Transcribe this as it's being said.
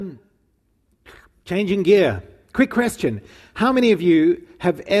Changing gear. Quick question. How many of you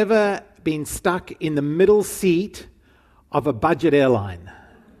have ever been stuck in the middle seat of a budget airline?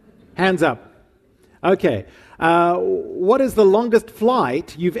 Hands up. Okay. What is the longest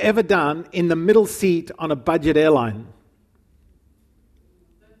flight you've ever done in the middle seat on a budget airline?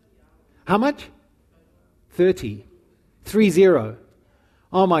 How much? 30. 30.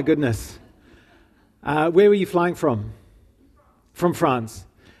 Oh my goodness. Where were you flying from? From France.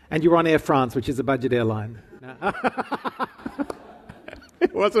 And you were on Air France, which is a budget airline. No.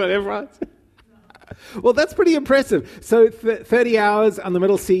 It wasn't Air France? Well, that's pretty impressive. So 30 hours on the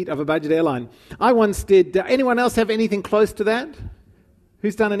middle seat of a budget airline. I once did. Anyone else have anything close to that?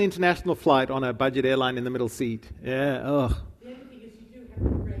 Who's done an international flight on a budget airline in the middle seat? Yeah. Oh. The only thing is you do have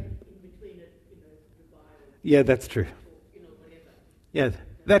a break in between it, Dubai. Yeah, that's true. Whatever. Yeah,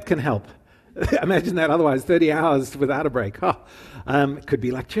 that can help. Imagine that. Otherwise, 30 hours without a break. It could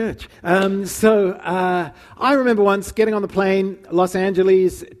be like church. So I remember once getting on the plane, Los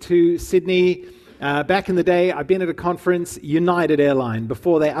Angeles to Sydney. Back in the day, I'd been at a conference, United Airline,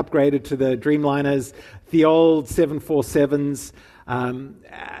 before they upgraded to the Dreamliners, the old 747s,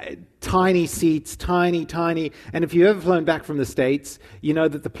 tiny seats, tiny. And if you've ever flown back from the States, you know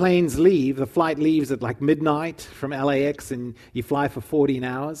that the flight leaves at like midnight from LAX, and you fly for 14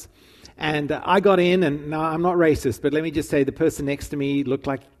 hours. And I got in, and no, I'm not racist, but let me just say the person next to me looked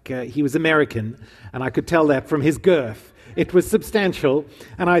like he was American, and I could tell that from his girth. It was substantial,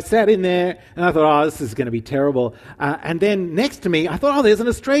 and I sat in there, and I thought, this is going to be terrible. And then next to me, I thought, there's an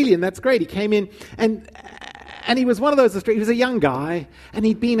Australian, that's great. He came in, and he was one of those, he was a young guy, and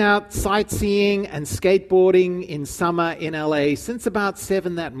he'd been out sightseeing and skateboarding in summer in LA since about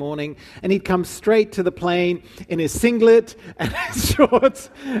 7 that morning, and he'd come straight to the plane in his singlet and his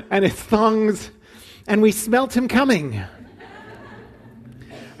shorts and his thongs, and we smelt him coming.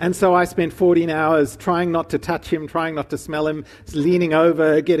 And so I spent 14 hours trying not to touch him, trying not to smell him, leaning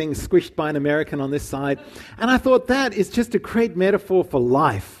over, getting squished by an American on this side. And I thought that is just a great metaphor for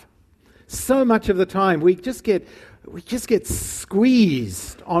life. So much of the time we just get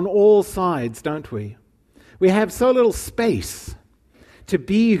squeezed on all sides, don't we? We have so little space to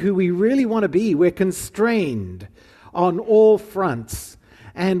be who we really want to be. We're constrained on all fronts.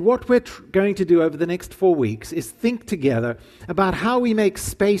 And what we're going to do over the next 4 weeks is think together about how we make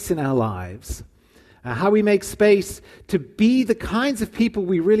space in our lives, how we make space to be the kinds of people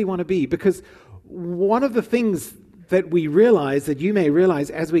we really want to be. Because one of the things that we realize, that you may realize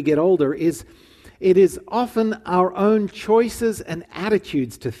as we get older, is it is often our own choices and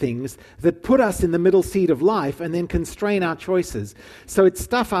attitudes to things that put us in the middle seat of life and then constrain our choices. So it's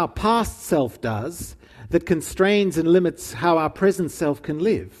stuff our past self does that constrains and limits how our present self can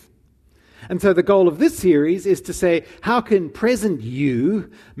live. And so the goal of this series is to say, how can present you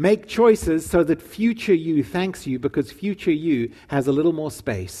make choices so that future you thanks you, because future you has a little more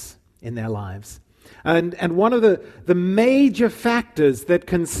space in their lives. And one of the major factors that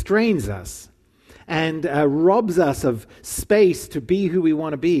constrains us and robs us of space to be who we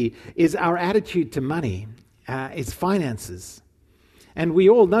want to be is our attitude to money, is finances. And we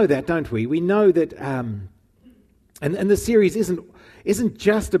all know that, don't we? We know that, and the series isn't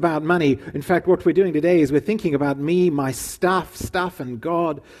just about money. In fact, what we're doing today is we're thinking about me, my stuff, and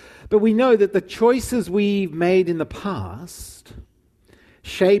God. But we know that the choices we've made in the past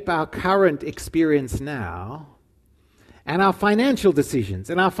shape our current experience now, and our financial decisions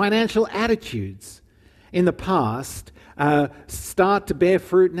and our financial attitudes in the past start to bear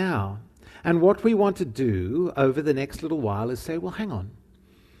fruit now. And what we want to do over the next little while is say, well, hang on.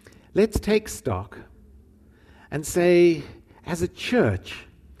 Let's take stock and say, as a church,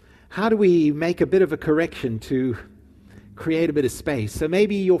 how do we make a bit of a correction to create a bit of space? So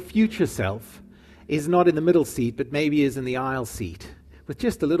maybe your future self is not in the middle seat, but maybe is in the aisle seat, with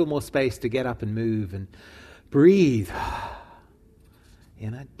just a little more space to get up and move and breathe.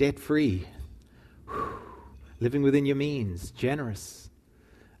 Debt-free. Living within your means, generous.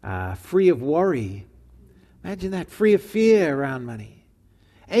 Free of worry. Imagine that, free of fear around money.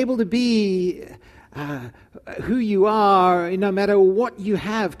 Able to be who you are, no matter what you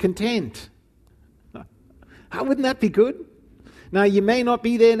have, content. How wouldn't that be good? Now, you may not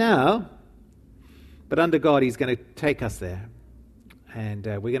be there now, but under God, He's going to take us there. And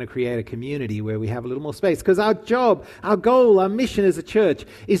we're going to create a community where we have a little more space. Because our job, our goal, our mission as a church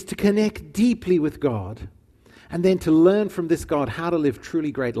is to connect deeply with God, and then to learn from this God how to live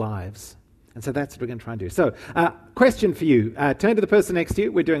truly great lives. And so that's what we're going to try and do. So, question for you. Turn to the person next to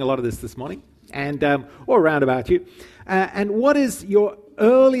you. We're doing a lot of this morning. And or around about you. And what is your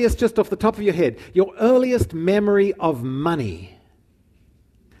earliest, just off the top of your head, your earliest memory of money?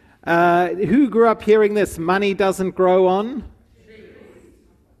 Who grew up hearing this? Money doesn't grow on?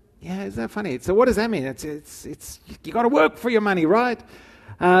 Yeah, isn't that funny? So what does that mean? It's you got to work for your money, right?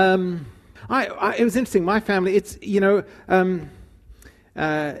 It was interesting. My family, it's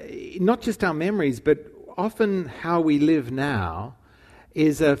not just our memories, but often how we live now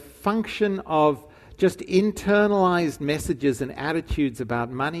is a function of just internalized messages and attitudes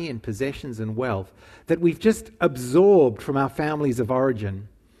about money and possessions and wealth that we've just absorbed from our families of origin.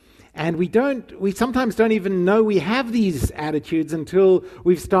 And we sometimes don't even know we have these attitudes until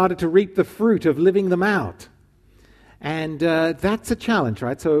we've started to reap the fruit of living them out. And that's a challenge,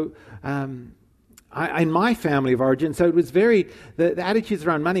 right? So in my family of origin, so it was the attitudes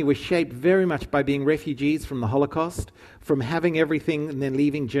around money were shaped very much by being refugees from the Holocaust, from having everything and then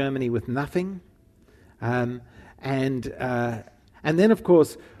leaving Germany with nothing. And then, of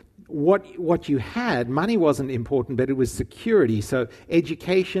course, what you had, money wasn't important, but it was security. So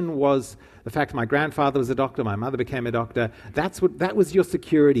education was the fact my grandfather was a doctor, my mother became a doctor. That was your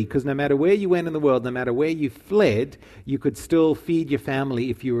security, because no matter where you went in the world, no matter where you fled, you could still feed your family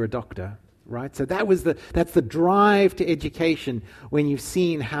if you were a doctor, right? So that's the drive to education when you've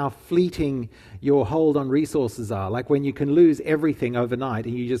seen how fleeting your hold on resources are. Like when you can lose everything overnight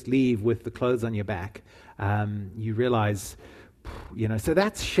and you just leave with the clothes on your back, you realize... so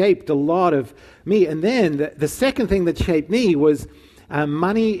that's shaped a lot of me. And then the second thing that shaped me was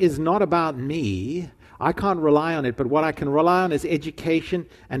money is not about me. I can't rely on it, but what I can rely on is education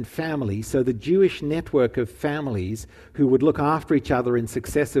and family. So the Jewish network of families who would look after each other in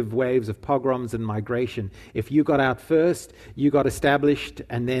successive waves of pogroms and migration. If you got out first, you got established,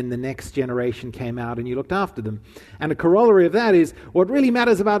 and then the next generation came out and you looked after them. And a corollary of that is what really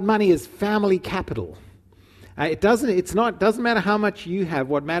matters about money is family capital. It doesn't matter how much you have.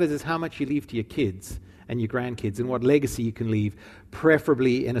 What matters is how much you leave to your kids and your grandkids and what legacy you can leave,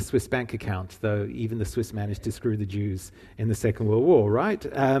 preferably in a Swiss bank account, though even the Swiss managed to screw the Jews in the Second World War, right?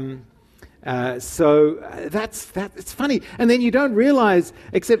 So it's funny. And then you don't realize,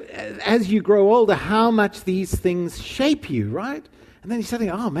 except as you grow older, how much these things shape you, right? And then you start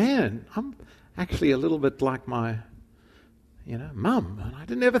thinking, oh man, I'm actually a little bit like my... Mum, and I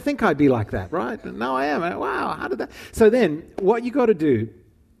didn't ever think I'd be like that, right? And now I am. Wow, how did that? So then, what you got to do,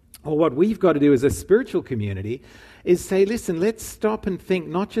 or what we've got to do as a spiritual community, is say, listen, let's stop and think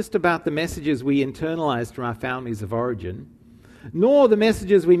not just about the messages we internalized from our families of origin, nor the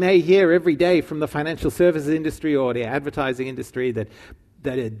messages we may hear every day from the financial services industry or the advertising industry that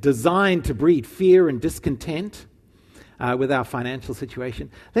are designed to breed fear and discontent. With our financial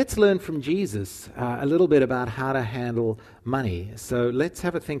situation. Let's learn from Jesus a little bit about how to handle money. So let's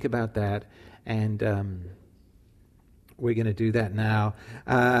have a think about that, and we're going to do that now.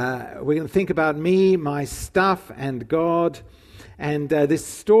 We're going to think about me, my stuff, and God. And this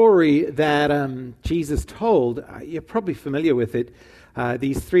story that Jesus told, you're probably familiar with it.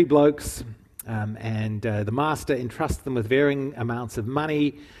 These three blokes, and the master entrusts them with varying amounts of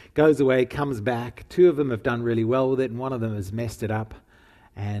money, goes away, comes back. Two of them have done really well with it, and one of them has messed it up.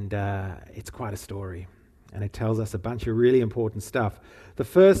 And it's quite a story. And it tells us a bunch of really important stuff. The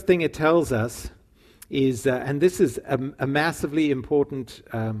first thing it tells us is, and this is a massively important,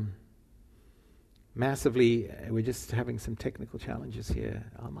 we're just having some technical challenges here.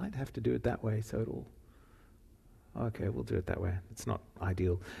 I might have to do it that way, so it'll... Okay, we'll do it that way. It's not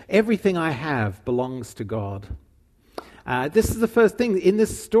ideal. Everything I have belongs to God. This is the first thing. In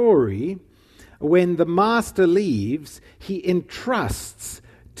this story, when the master leaves, he entrusts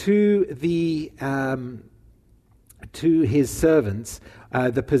to his servants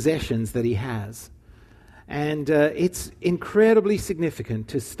the possessions that he has. And it's incredibly significant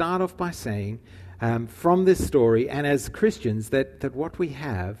to start off by saying, from this story, and as Christians, that what we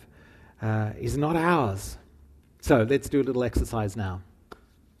have is not ours. So let's do a little exercise now.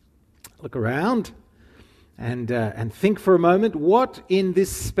 Look around and think for a moment, what in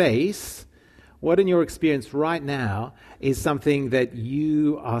this space, what in your experience right now is something that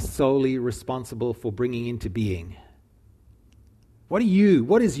you are solely responsible for bringing into being? What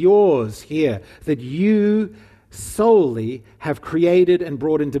is yours here that you solely have created and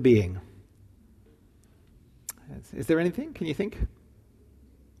brought into being? Is there anything? Can you think?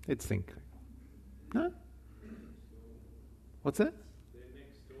 Let's think. No? What's that?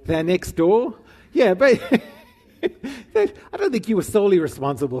 They're next door? Yeah, but I don't think you were solely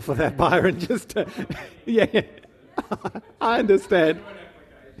responsible for that, Byron. Yeah. I understand.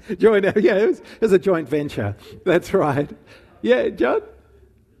 It was a joint venture. That's right. Yeah, John?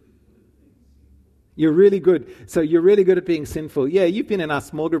 You're really good. So you're really good at being sinful. Yeah, you've been in our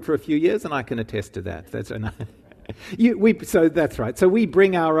small group for a few years, and I can attest to that. That's enough. So that's right. So we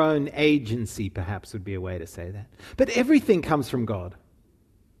bring our own agency, perhaps would be a way to say that. But everything comes from God.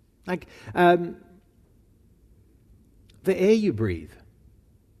 Like the air you breathe.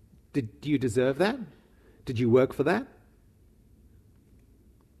 Did you deserve that? Did you work for that?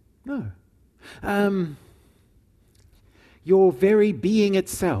 No. Your very being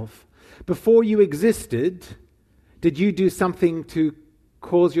itself, before you existed, did you do something to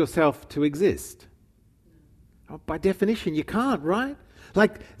cause yourself to exist? Oh, by definition, you can't, right?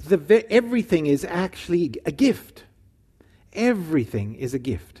 Like everything is actually a gift. Everything is a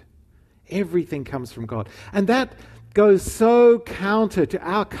gift. Everything comes from God. And that goes so counter to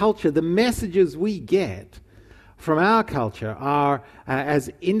our culture. The messages we get from our culture are, as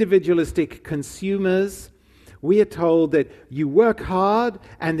individualistic consumers, we are told that you work hard,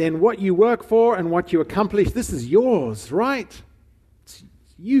 and then what you work for and what you accomplish, this is yours, right?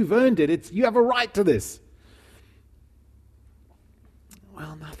 You've earned it. You have a right to this.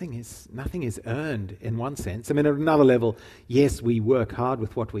 Well, nothing is earned in one sense. I mean, at another level, yes, we work hard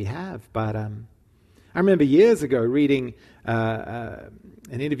with what we have, but I remember years ago reading an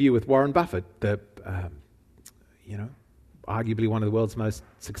interview with Warren Buffett, arguably one of the world's most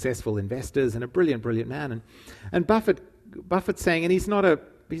successful investors and a brilliant, brilliant man. And Buffett's saying, and he's not a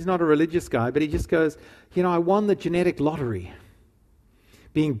religious guy, but he just goes, I won the genetic lottery.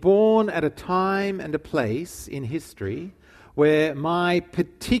 Being born at a time and a place in history where my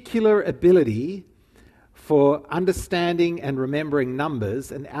particular ability for understanding and remembering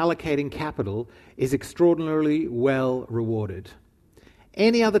numbers and allocating capital is extraordinarily well rewarded.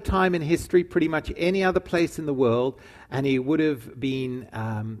 Any other time in history, pretty much any other place in the world, and he would have been,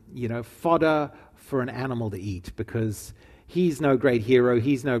 fodder for an animal to eat, because he's no great hero,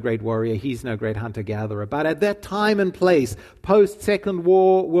 he's no great warrior, he's no great hunter-gatherer. But at that time and place, post-Second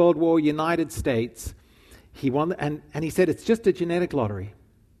World War, United States, he won, and he said it's just a genetic lottery.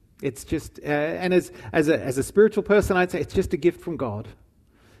 It's just, and as a spiritual person, I'd say it's just a gift from God.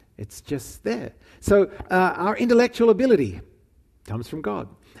 It's just there. So our intellectual ability comes from God.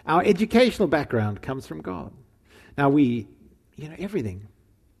 Our educational background comes from God. Now everything,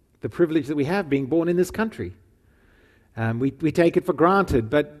 the privilege that we have being born in this country, we take it for granted.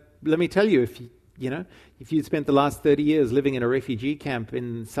 But let me tell you, if you'd spent the last 30 years living in a refugee camp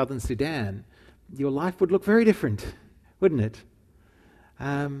in southern Sudan, your life would look very different, wouldn't it?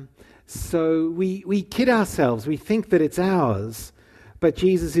 So we kid ourselves. We think that it's ours, but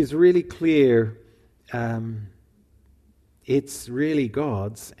Jesus is really clear. It's really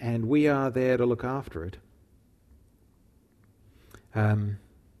God's, and we are there to look after it.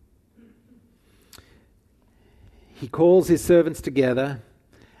 He calls his servants together,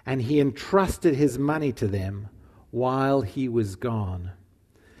 and he entrusted his money to them while he was gone.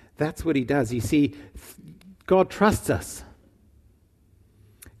 That's what he does. You see, God trusts us.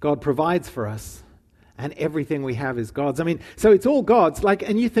 God provides for us, and everything we have is God's. I mean, so it's all God's.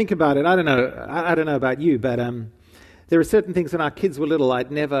 And you think about it. I don't know about you, but there are certain things when our kids were little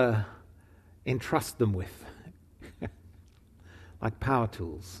I'd never entrust them with, like power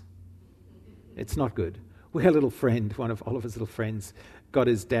tools. It's not good. We had a little friend, one of Oliver's little friends, got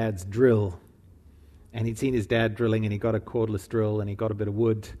his dad's drill. And he'd seen his dad drilling, and he got a cordless drill, and he got a bit of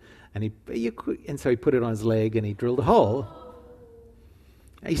wood, and so he put it on his leg, and he drilled a hole.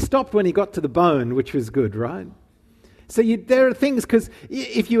 He stopped when he got to the bone, which was good, right? So there are things, because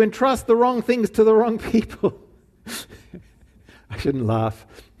if you entrust the wrong things to the wrong people, I shouldn't laugh.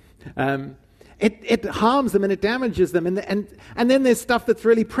 It harms them and it damages them, and then there's stuff that's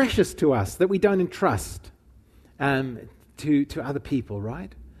really precious to us that we don't entrust to other people,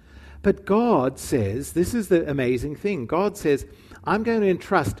 right? But God says, this is the amazing thing. God says, I'm going to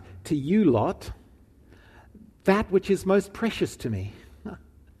entrust to you lot that which is most precious to me.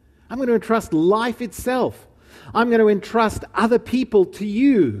 I'm going to entrust life itself. I'm going to entrust other people to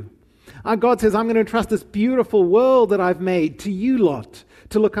you. God says, I'm going to entrust this beautiful world that I've made to you lot,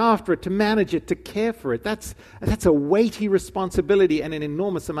 to look after it, to manage it, to care for it. That's a weighty responsibility and an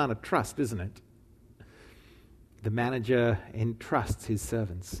enormous amount of trust, isn't it? The manager entrusts his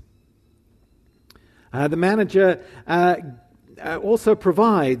servants. The manager also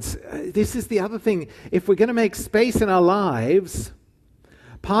provides. This is the other thing. If we're going to make space in our lives,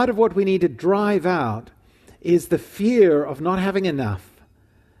 part of what we need to drive out is the fear of not having enough.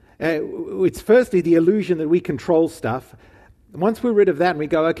 It's firstly the illusion that we control stuff. Once we're rid of that and we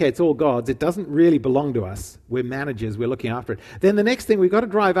go, okay, it's all God's, it doesn't really belong to us. We're managers, we're looking after it. Then the next thing we've got to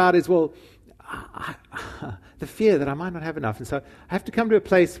drive out is, the fear that I might not have enough. And so I have to come to a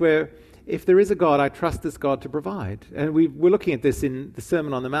place where if there is a God, I trust this God to provide. And we're looking at this in the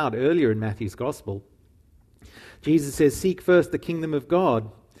Sermon on the Mount earlier in Matthew's Gospel. Jesus says, seek first the kingdom of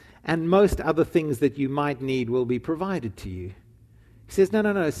God, and most other things that you might need will be provided to you. He says,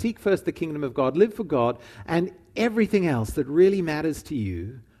 no, seek first the kingdom of God, live for God, and everything else that really matters to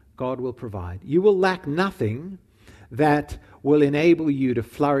you, God will provide. You will lack nothing that will enable you to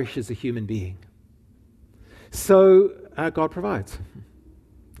flourish as a human being. So God provides.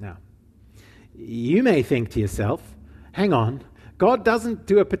 Now, you may think to yourself, hang on, God doesn't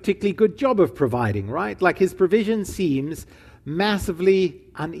do a particularly good job of providing, right? Like his provision seems massively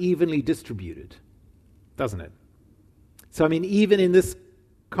unevenly distributed, doesn't it? So, I mean, even in this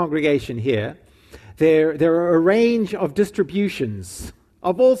congregation here, there are a range of distributions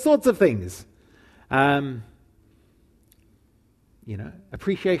of all sorts of things.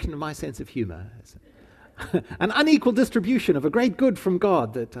 Appreciation of my sense of humor. An unequal distribution of a great good from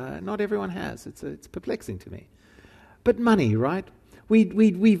God that not everyone has. It's perplexing to me. But money, right?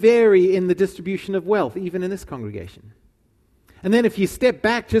 We vary in the distribution of wealth, even in this congregation. And then if you step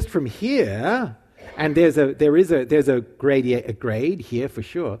back just from here, and there's a grade here for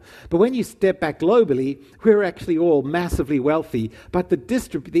sure. But when you step back globally, we're actually all massively wealthy. But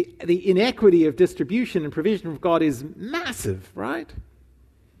the inequity of distribution and provision of God is massive, right?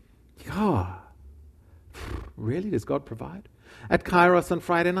 Oh, really? Does God provide? At Kairos on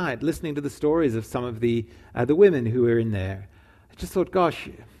Friday night, listening to the stories of some of the women who were in there, I just thought, gosh,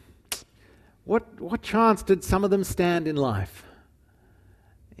 what chance did some of them stand in life?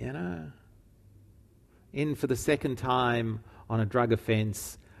 In for the second time on a drug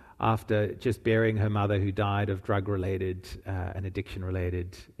offense after just burying her mother who died of drug-related and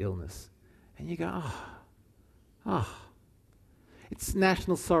addiction-related illness. And you go, it's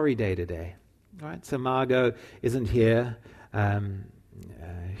National Sorry Day today. Right? So Margot isn't here.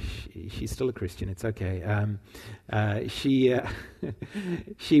 She's still a Christian. It's okay.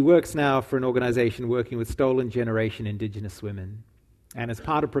 She works now for an organization working with Stolen Generation Indigenous women. And as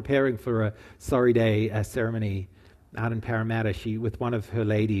part of preparing for a Sorry Day ceremony out in Parramatta, with one of her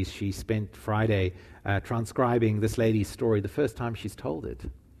ladies, she spent Friday transcribing this lady's story the first time she's told it.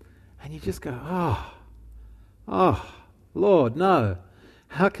 And you just go, oh, Lord, no.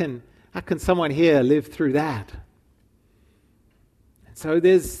 How can someone here live through that? And so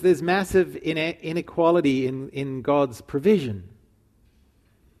there's massive inequality in God's provision.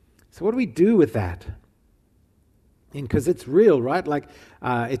 So what do we do with that? Because it's real, right? Like,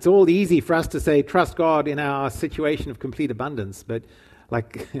 it's all easy for us to say, trust God in our situation of complete abundance. But,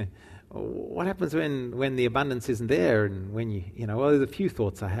 like, what happens when the abundance isn't there? And when well, there's a few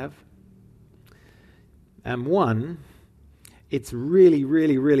thoughts I have. One, it's really,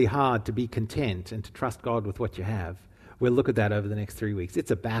 really, really hard to be content and to trust God with what you have. We'll look at that over the next 3 weeks.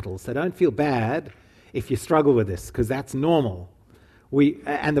 It's a battle, so don't feel bad if you struggle with this, because that's normal.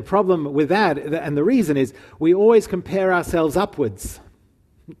 And the problem with that, and the reason is, we always compare ourselves upwards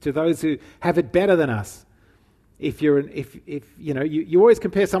to those who have it better than us. You always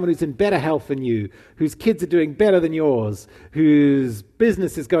compare someone who's in better health than you, whose kids are doing better than yours, whose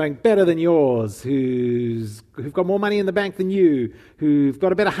business is going better than yours, who've got more money in the bank than you, who've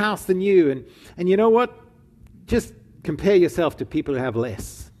got a better house than you, and you know what? Just compare yourself to people who have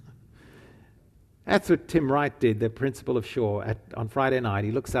less. That's what Tim Wright did, the principal of Shaw, on Friday night.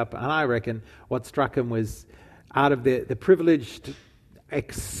 He looks up, and I reckon what struck him was, out of the privileged,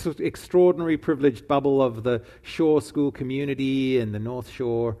 extraordinary privileged bubble of the Shaw school community and the North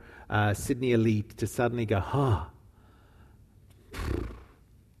Shore Sydney elite, to suddenly go,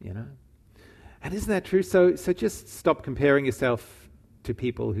 And isn't that true? So just stop comparing yourself to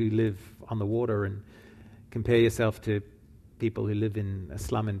people who live on the water and compare yourself to people who live in a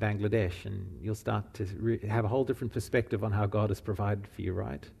slum in Bangladesh, and you'll start to have a whole different perspective on how God has provided for you,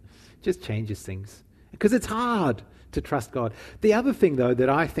 right? It just changes things. Because it's hard to trust God. The other thing, though, that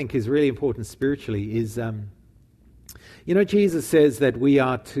I think is really important spiritually is, Jesus says that we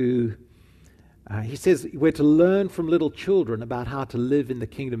are to, he says we're to learn from little children about how to live in the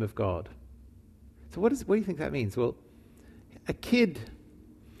kingdom of God. So what do you think that means? Well, a kid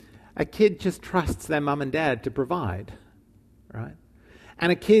just trusts their mum and dad to provide. Right? And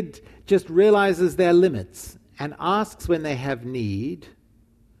a kid just realizes their limits and asks when they have need,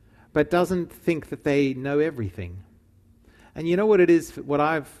 but doesn't think that they know everything. And you know what it is, what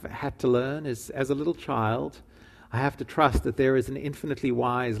I've had to learn is, as a little child, I have to trust that there is an infinitely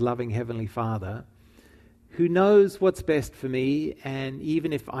wise, loving Heavenly Father who knows what's best for me, and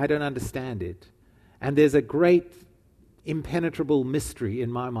even if I don't understand it. And there's a great impenetrable mystery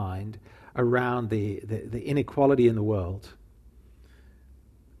in my mind around the inequality in the world.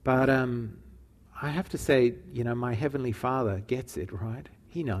 But I have to say, my Heavenly Father gets it, right?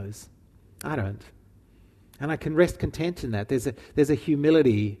 He knows. I don't. And I can rest content in that. There's a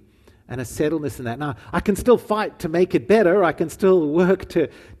humility and a settledness in that. Now, I can still fight to make it better. I can still work to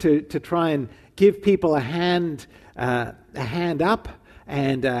try and give people a hand up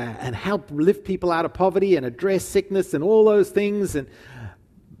and help lift people out of poverty and address sickness and all those things.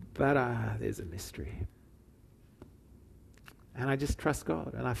 But there's a mystery. And I just trust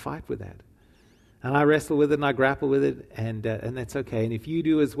God, and I fight with that. And I wrestle with it, and I grapple with it, and that's okay. And if you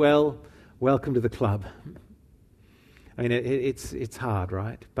do as well, welcome to the club. I mean, it's hard,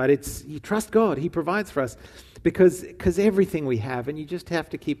 right? But you trust God. He provides for us because everything we have, and you just have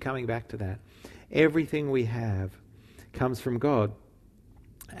to keep coming back to that, everything we have comes from God.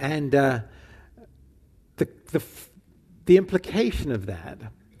 And the implication of that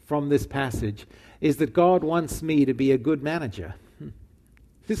from this passage is that God wants me to be a good manager.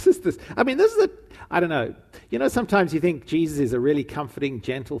 I don't know. You know, sometimes you think Jesus is a really comforting,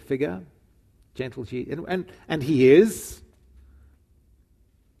 gentle figure. Gentle Jesus. And he is.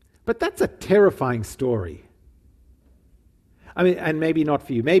 But that's a terrifying story. I mean, and maybe not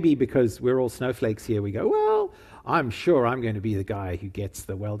for you. Maybe because we're all snowflakes here, we go, well, I'm sure I'm going to be the guy who gets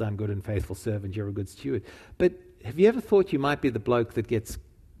the well done, good and faithful servant, you're a good steward. But have you ever thought you might be the bloke that gets,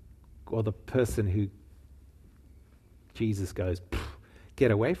 or the person who Jesus goes,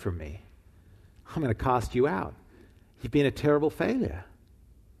 get away from me. I'm going to cast you out. You've been a terrible failure.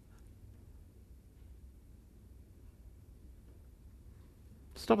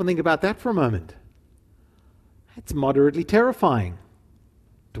 Stop and think about that for a moment. It's moderately terrifying.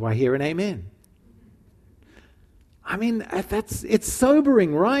 Do I hear an amen? I mean, it's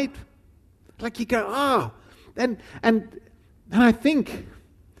sobering, right? Like you go, and I think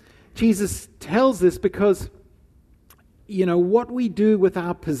Jesus tells this because, you know, what we do with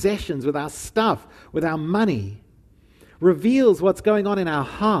our possessions, with our stuff, with our money, reveals what's going on in our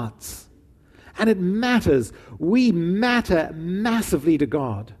hearts. And it matters. We matter massively to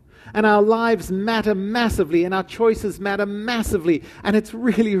God. And our lives matter massively, and our choices matter massively. And it's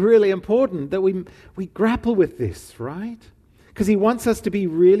really, really important that we grapple with this, right? Because he wants us to be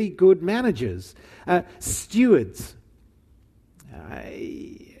really good managers, stewards.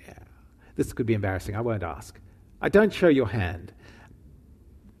 This could be embarrassing. I won't ask. Don't show your hand.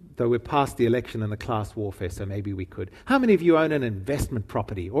 Though we're past the election and the class warfare, so maybe we could. How many of you own an investment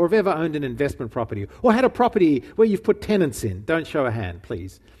property, or have ever owned an investment property, or had a property where you've put tenants in? Don't show a hand,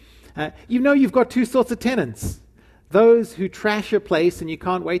 please. You know you've got two sorts of tenants. Those who trash your place and you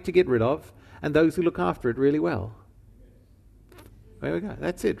can't wait to get rid of, and those who look after it really well. There we go.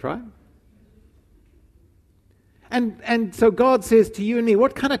 That's it, right? And so God says to you and me,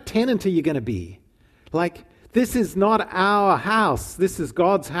 what kind of tenant are you going to be? Like, this is not our house. This is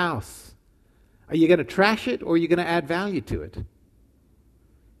God's house. Are you going to trash it, or are you going to add value to it?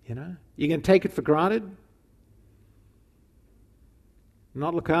 You know? You're going to take it for granted?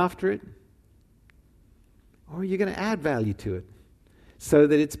 Not look after it? Or are you going to add value to it so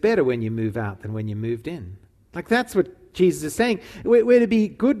that it's better when you move out than when you moved in? Like, that's what Jesus is saying. We're to be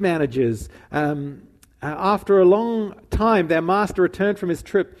good managers. After a long time, their master returned from his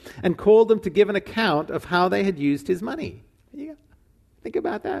trip and called them to give an account of how they had used his money. Yeah. Think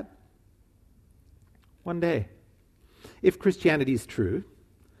about that. One day, if Christianity is true,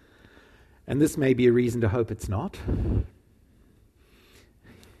 and this may be a reason to hope it's not,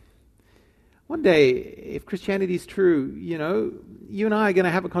 one day, if Christianity is true, you know, you and I are going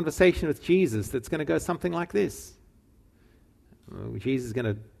to have a conversation with Jesus that's going to go something like this. Jesus is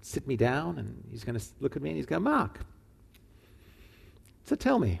going to sit me down, and he's going to look at me and he's going, Mark, so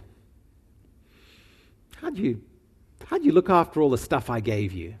tell me, how'd you look after all the stuff I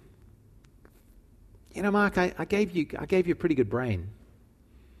gave you? You know, Mark, I gave you a pretty good brain.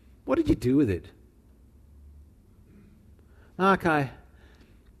 What did you do with it? Mark, I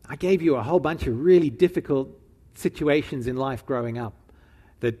gave you a whole bunch of really difficult situations in life growing up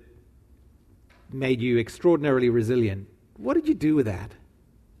that made you extraordinarily resilient. What did you do with that?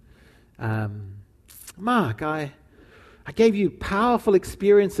 Mark, I gave you powerful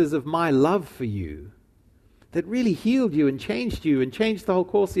experiences of my love for you that really healed you and changed the whole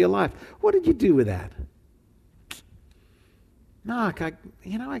course of your life. What did you do with that? Mark, I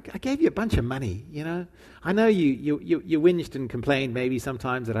gave you a bunch of money, you know. I know you whinged and complained maybe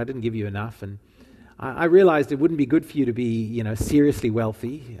sometimes that I didn't give you enough, and I realized it wouldn't be good for you to be, you know, seriously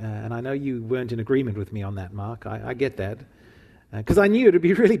wealthy, and I know you weren't in agreement with me on that, Mark. I get that. Because I knew it would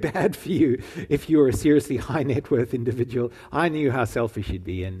be really bad for you if you were a seriously high net worth individual. I knew how selfish you'd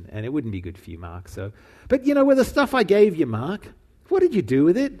be, and it wouldn't be good for you, Mark. So, but, you know, with the stuff I gave you, Mark, what did you do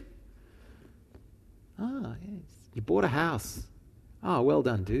with it? Yes, you bought a house. Oh, well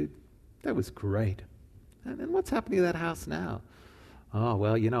done, dude. That was great. And then what's happening to that house now? Oh,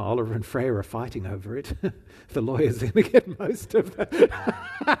 well, Oliver and Freya are fighting over it. The lawyer's going to get most of it.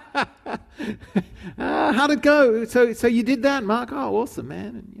 How'd it go? So you did that, Mark? Oh, awesome,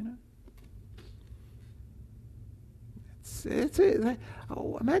 man. And,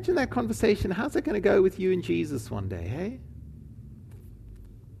 imagine that conversation. How's it going to go with you and Jesus one day, hey?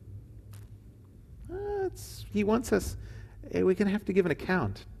 He wants us, we're going to have to give an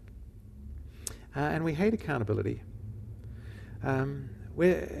account. And we hate accountability. One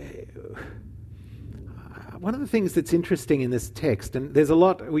of the things that's interesting in this text, and there's a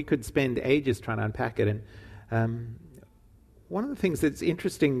lot, we could spend ages trying to unpack it, and one of the things that's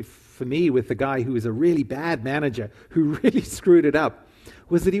interesting for me with the guy who was a really bad manager, who really screwed it up,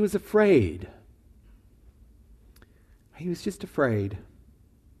 was that he was afraid. He was just afraid.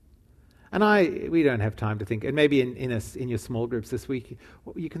 And we don't have time to think, and maybe in your small groups this week,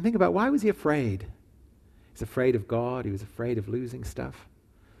 you can think about, why was he afraid? He's afraid of God. He was afraid of losing stuff.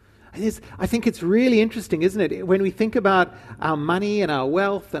 I think it's really interesting, isn't it? When we think about our money and our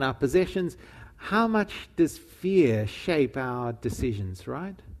wealth and our possessions, how much does fear shape our decisions,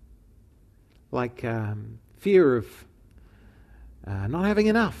 right? Like fear of not having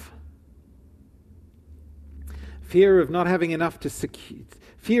enough. Fear of not having enough to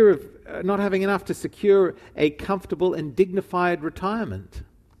secure a comfortable and dignified retirement.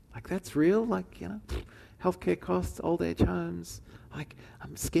 Like, that's real. Like, healthcare costs, old age homes. Like,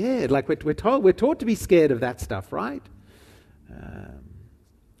 I'm scared. Like, we're taught to be scared of that stuff, right?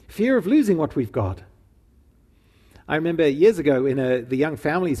 Fear of losing what we've got. I remember years ago in the young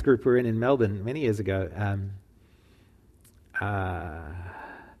families group we were in Melbourne many years ago.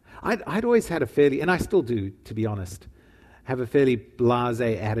 I'd always had a fairly, and I still do, to be honest, have a fairly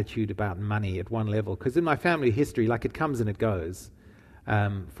blasé attitude about money at one level, because in my family history, like, it comes and it goes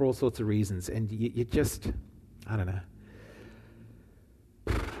for all sorts of reasons, and you just, I don't know,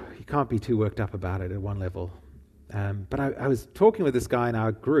 you can't be too worked up about it at one level. But I was talking with this guy in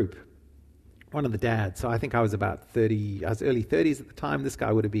our group, one of the dads, so I think I was about 30, I was early 30s at the time. This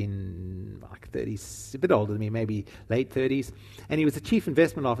guy would have been like 30s, a bit older than me, maybe late 30s. And he was the chief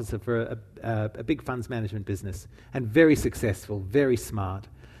investment officer for a big funds management business, and very successful, very smart.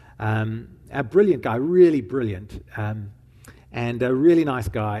 A brilliant guy, really brilliant, and a really nice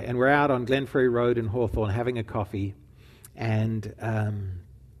guy. And we're out on Glenferrie Road in Hawthorne having a coffee, and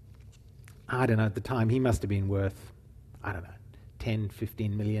I don't know, at the time he must have been worth, 10,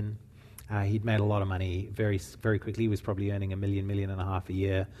 15 million. He'd made a lot of money very, very quickly. He was probably earning $1 million, $1.5 million a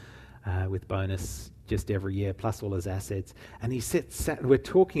year with bonus just every year, plus all his assets. And he sat, we're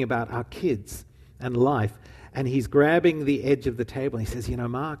talking about our kids and life, and he's grabbing the edge of the table, and he says,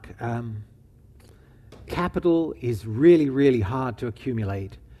 Mark, capital is really, really hard to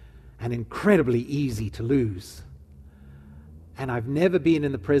accumulate and incredibly easy to lose. And I've never been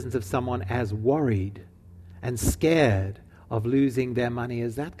in the presence of someone as worried and scared of losing their money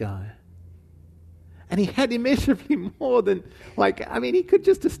as that guy. And he had immeasurably more than, he could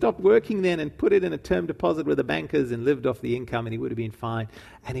just have stopped working then and put it in a term deposit with the bankers and lived off the income, and he would have been fine.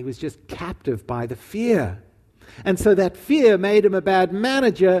 And he was just captive by the fear. And so that fear made him a bad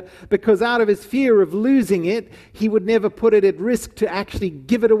manager, because out of his fear of losing it, he would never put it at risk to actually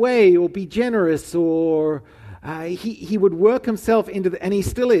give it away or be generous, or he would work himself into and he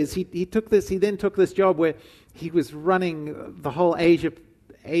still is. He then took this job where he was running the whole Asia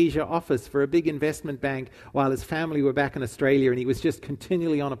office for a big investment bank while his family were back in Australia, and he was just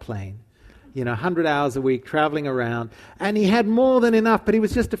continually on a plane, 100 hours a week traveling around, and he had more than enough, but he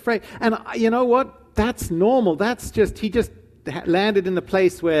was just afraid. And you know what? That's normal. He just landed in a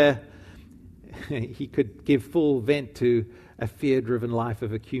place where he could give full vent to a fear-driven life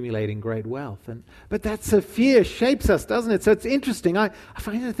of accumulating great wealth. But that's a fear shapes us, doesn't it? So it's interesting. I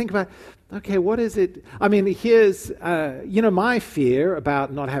find to think about, okay, what is it? Here's, my fear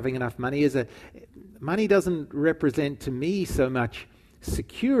about not having enough money is money doesn't represent to me so much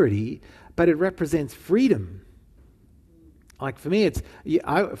security, but it represents freedom. Like for me, it's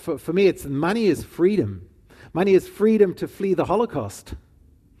money is freedom. Money is freedom to flee the Holocaust.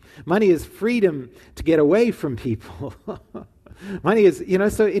 Money is freedom to get away from people. Money is,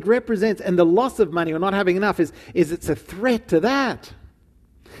 so it represents, and the loss of money or not having enough is it's a threat to that.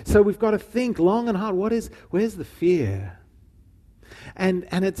 So we've got to think long and hard, where's the fear? And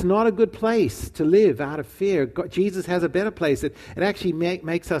it's not a good place to live out of fear. Jesus has a better place. It actually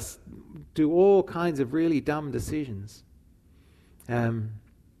makes us do all kinds of really dumb decisions.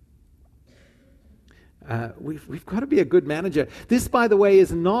 We've got to be a good manager. This, by the way,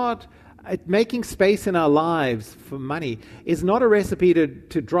 is not Making space in our lives for money is not a recipe to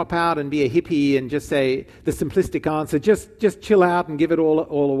drop out and be a hippie and just say the simplistic answer, just chill out and give it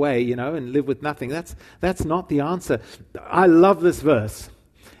all away, and live with nothing. That's not the answer. I love this verse.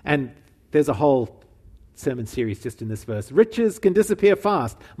 And there's a whole sermon series just in this verse. Riches can disappear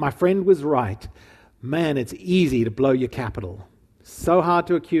fast. My friend was right. Man, it's easy to blow your capital. So hard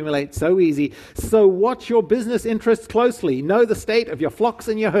to accumulate, so easy. So watch your business interests closely. Know the state of your flocks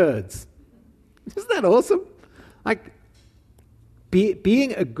and your herds. Isn't that awesome? Like,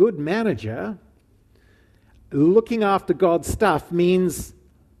 being a good manager, looking after God's stuff means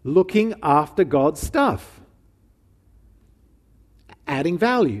looking after God's stuff. Adding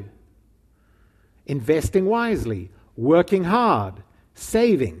value. Investing wisely. Working hard.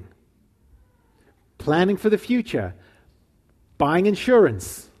 Saving. Planning for the future. Buying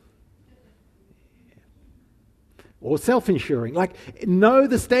insurance. Or self-insuring. Like, know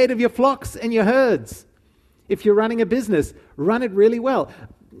the state of your flocks and your herds. If you're running a business, run it really well.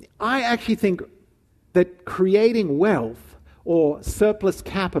 I actually think that creating wealth or surplus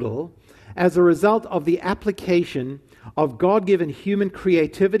capital as a result of the application of God-given human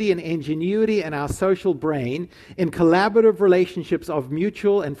creativity and ingenuity and our social brain in collaborative relationships of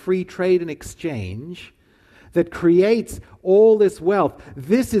mutual and free trade and exchange that creates all this wealth.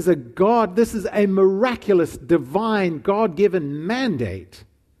 This is a miraculous, divine, God-given mandate.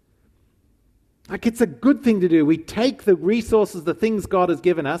 Like, it's a good thing to do. We take the resources, the things God has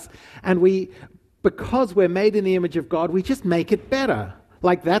given us, and because we're made in the image of God, we just make it better.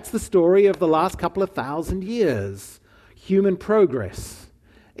 Like, that's the story of the last couple of 1,000 years. Human progress.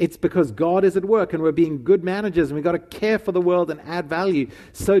 It's because God is at work and we're being good managers and we've got to care for the world and add value.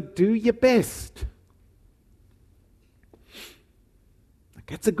 So do your best.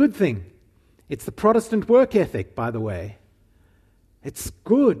 It's a good thing. It's the Protestant work ethic, by the way. It's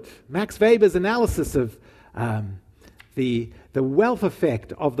good. Max Weber's analysis of the wealth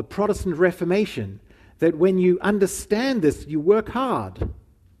effect of the Protestant Reformation, that when you understand this, you work hard.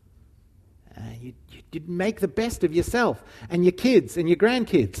 You make the best of yourself and your kids and your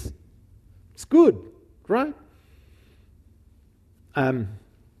grandkids. It's good, right? And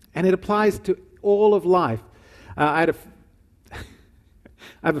it applies to all of life. I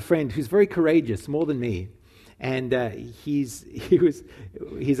have a friend who's very courageous, more than me, and I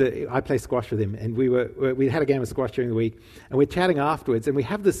play squash with him, and we had a game of squash during the week, and we're chatting afterwards, and we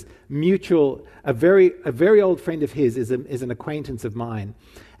have this mutual, a very old friend of his is an acquaintance of mine,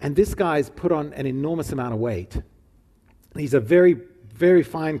 and this guy's put on an enormous amount of weight. He's a very, very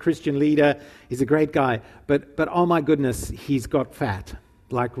fine Christian leader. He's a great guy, but oh my goodness, he's got fat,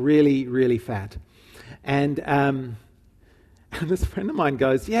 like really, really fat, and this friend of mine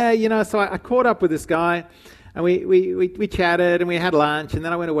goes, so I caught up with this guy, and we chatted, and we had lunch, and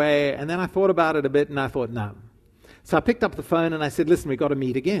then I went away, and then I thought about it a bit, and I thought, no. So I picked up the phone, and I said, listen, we've got to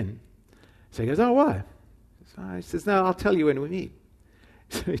meet again. So he goes, oh, why? So I says, no, I'll tell you when we meet.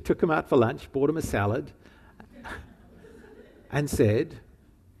 So he took him out for lunch, bought him a salad, and said,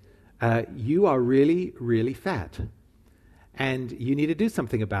 you are really, really fat, and you need to do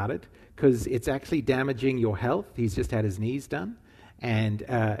something about it, because it's actually damaging your health. He's just had his knees done,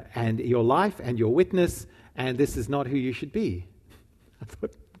 and your life and your witness, and this is not who you should be. I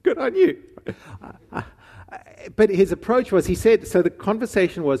thought, good on you. But his approach was, he said, so the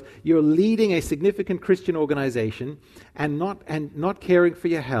conversation was, you're leading a significant Christian organization, and not caring for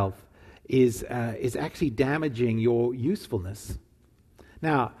your health is actually damaging your usefulness.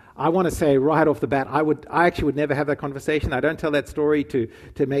 Now, I want to say right off the bat, I actually would never have that conversation. I don't tell that story to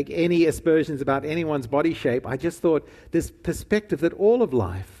make any aspersions about anyone's body shape. I just thought this perspective that all of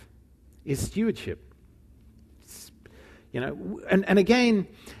life is stewardship. And again,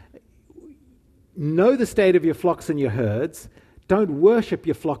 know the state of your flocks and your herds. Don't worship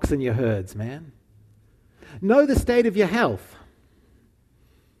your flocks and your herds, man. Know the state of your health.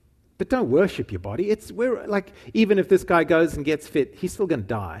 But don't worship your body. Even if this guy goes and gets fit, he's still going to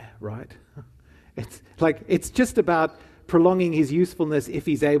die, right? It's just about prolonging his usefulness if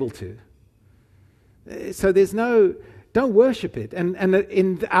he's able to. So don't worship it. And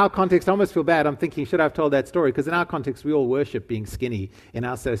in our context, I almost feel bad. I'm thinking, should I have told that story? Because in our context, we all worship being skinny in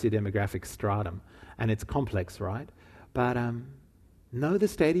our sociodemographic stratum. And it's complex, right? But know the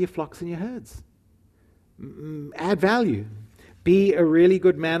state of your flocks and your herds. Add value. Be a really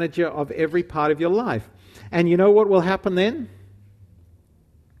good manager of every part of your life. And you know what will happen then?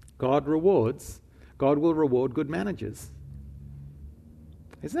 God will reward good managers.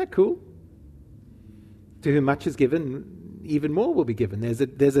 Isn't that cool? To whom much is given, even more will be given.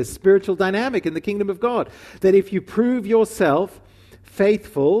 There's a spiritual dynamic in the kingdom of God, that if you prove yourself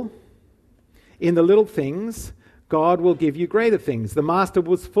faithful in the little things, God will give you greater things. The master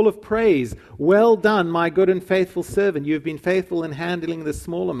was full of praise. Well done, my good and faithful servant. You have been faithful in handling the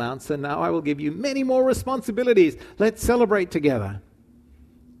small amounts, and now I will give you many more responsibilities. Let's celebrate together.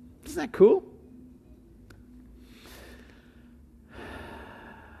 Isn't that cool?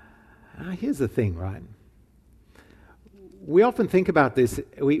 Here's the thing, right? We often think about this.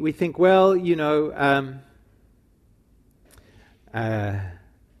 We think, well,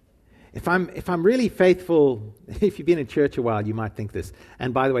 if I'm really faithful, if you've been in church a while, you might think this.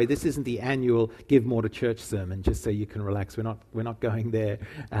 And by the way, this isn't the annual Give More to Church sermon, just so you can relax. We're not going there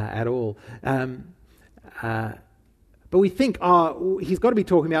at all. But we think, he's got to be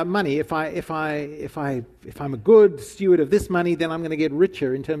talking about money. If I'm a good steward of this money, then I'm going to get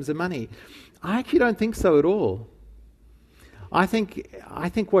richer in terms of money. I actually don't think so at all. I think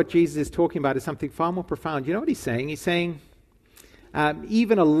what Jesus is talking about is something far more profound. You know what he's saying? He's saying,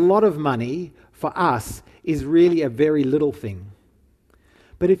 even a lot of money for us is really a very little thing.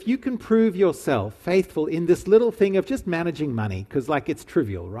 But if you can prove yourself faithful in this little thing of just managing money, because it's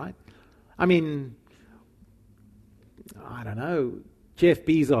trivial, right? I mean, I don't know, Jeff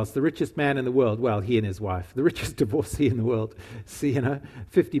Bezos, the richest man in the world, well, he and his wife, the richest divorcee in the world,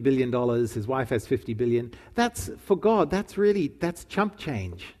 $50 billion, his wife has $50 billion. That's, for God, that's chump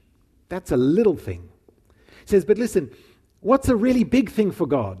change. That's a little thing. He says, but listen, what's a really big thing for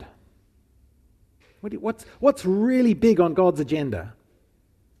God? What's really big on God's agenda?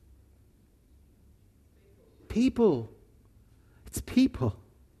 People. It's people.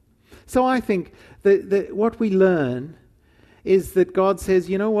 So I think that what we learn is that God says,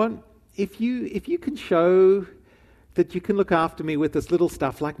 you know what? If you can show that you can look after me with this little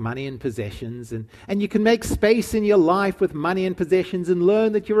stuff like money and possessions, and you can make space in your life with money and possessions and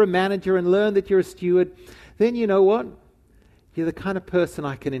learn that you're a manager and learn that you're a steward, then you know what? You're the kind of person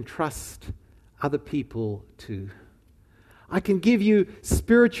I can entrust other people to. I can give you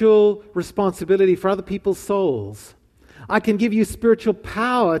spiritual responsibility for other people's souls. I can give you spiritual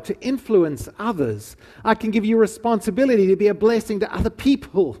power to influence others. I can give you responsibility to be a blessing to other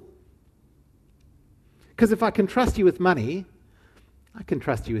people. Because if I can trust you with money, I can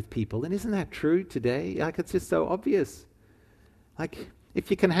trust you with people. And isn't that true today? It's just so obvious. If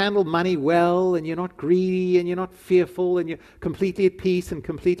you can handle money well, and you're not greedy, and you're not fearful, and you're completely at peace and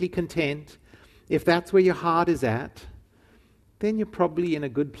completely content, if that's where your heart is at, then you're probably in a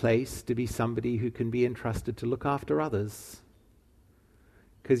good place to be somebody who can be entrusted to look after others.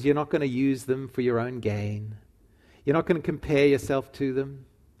 Because you're not going to use them for your own gain. You're not going to compare yourself to them.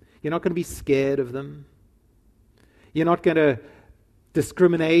 You're not going to be scared of them. You're not going to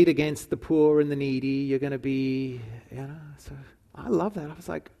discriminate against the poor and the needy. You're going to be, so I love that. I was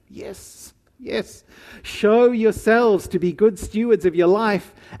like, yes. Show yourselves to be good stewards of your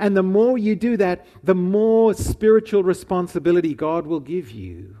life, and the more you do that, the more spiritual responsibility God will give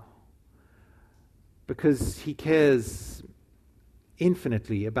you, because He cares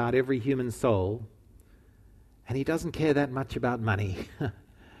infinitely about every human soul, and He doesn't care that much about money.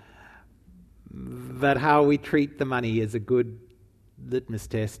 But how we treat the money is a good litmus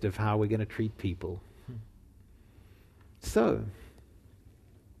test of how we're going to treat people. So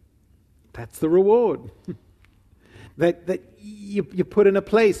that's the reward. that you're put in a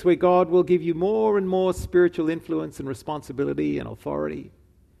place where God will give you more and more spiritual influence and responsibility and authority.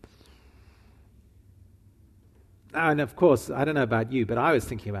 And of course, I don't know about you, but I was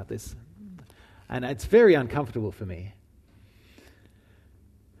thinking about this. And it's very uncomfortable for me.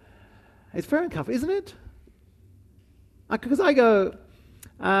 It's very uncomfortable, isn't it? Because I go,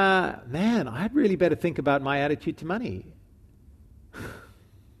 man, I'd really better think about my attitude to money.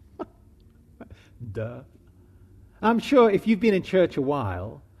 Duh. I'm sure if you've been in church a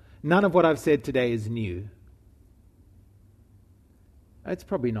while, none of what I've said today is new. It's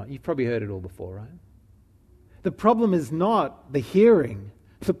probably not. You've probably heard it all before, right? The problem is not the hearing.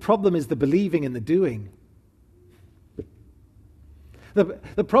 The problem is the believing and the doing.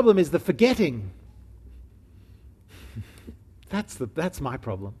 The problem is the forgetting. That's my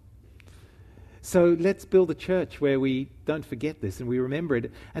problem. So let's build a church where we don't forget this and we remember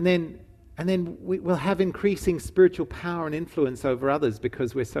it. And then we'll have increasing spiritual power and influence over others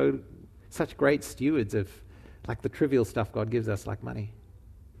because we're such great stewards of the trivial stuff God gives us, like money.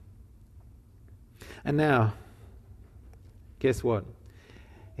 And now, guess what?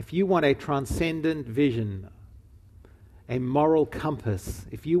 If you want a transcendent vision, a moral compass,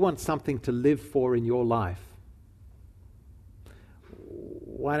 if you want something to live for in your life,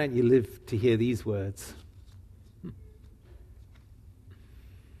 why don't you live to hear these words?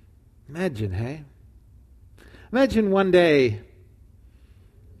 Imagine, hey? Imagine one day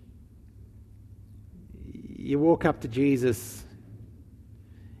you walk up to Jesus.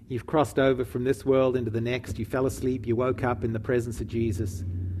 You've crossed over from this world into the next. You fell asleep. You woke up in the presence of Jesus.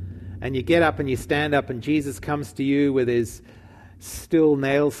 And you get up and you stand up, and Jesus comes to you with his still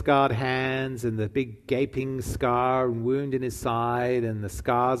nail-scarred hands and the big gaping scar and wound in his side and the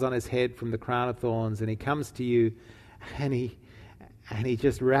scars on his head from the crown of thorns. And he comes to you, and he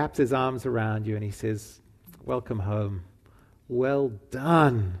just wraps his arms around you, and he says, "Welcome home. Well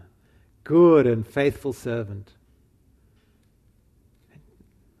done, good and faithful servant."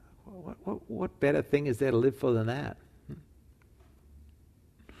 What better thing is there to live for than that?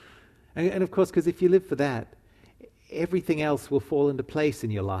 And of course, because if you live for that, everything else will fall into place in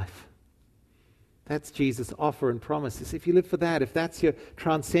your life. That's Jesus' offer and promises. If you live for that, if that's your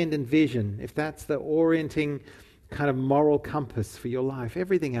transcendent vision, if that's the orienting kind of moral compass for your life,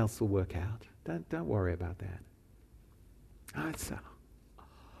 everything else will work out. Don't worry about that.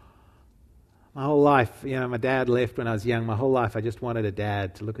 My whole life, my dad left when I was young. My whole life I just wanted a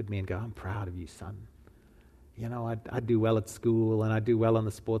dad to look at me and go, "I'm proud of you, son. I'd do well at school and I'd do well on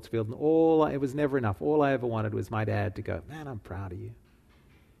the sports field." And it was never enough. All I ever wanted was my dad to go, "Man, I'm proud of you."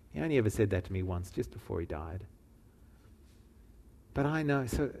 He only ever said that to me once, just before he died. But I know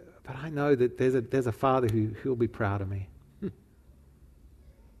that there's a father who'll be proud of me.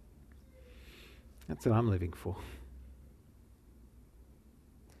 That's what I'm living for.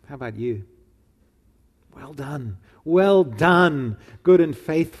 How about you? Well done, good and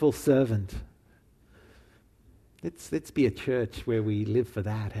faithful servant. Let's be a church where we live for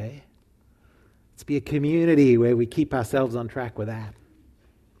that, hey? Let's be a community where we keep ourselves on track with that.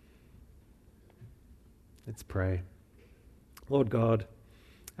 Let's pray. Lord God,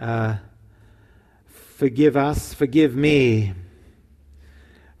 forgive us, forgive me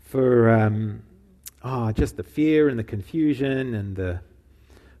for just the fear and the confusion and the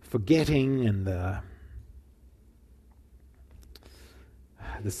forgetting and the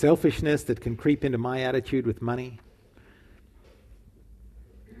selfishness that can creep into my attitude with money.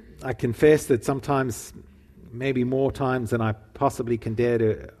 I confess that sometimes, maybe more times than I possibly can dare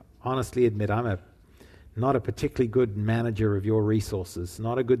to honestly admit, I'm not a particularly good manager of your resources,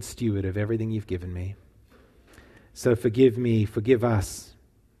 not a good steward of everything you've given me. So forgive me, forgive us.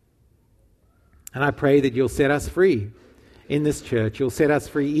 And I pray that you'll set us free in this church. You'll set us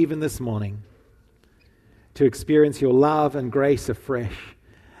free even this morning to experience your love and grace afresh,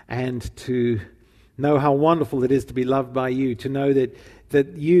 and to know how wonderful it is to be loved by you, to know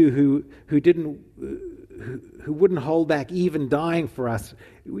that you who wouldn't hold back even dying for us,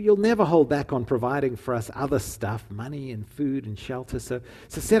 you'll never hold back on providing for us other stuff, money and food and shelter. So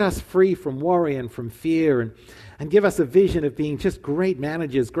set us free from worry and from fear, and give us a vision of being just great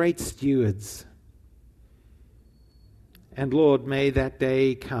managers, great stewards. And Lord, may that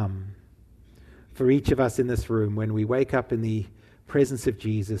day come for each of us in this room when we wake up in the presence of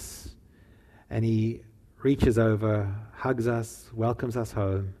Jesus and he reaches over, hugs us, welcomes us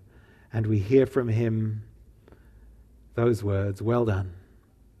home, and we hear from him those words, "Well done,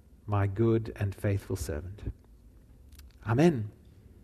 my good and faithful servant." Amen.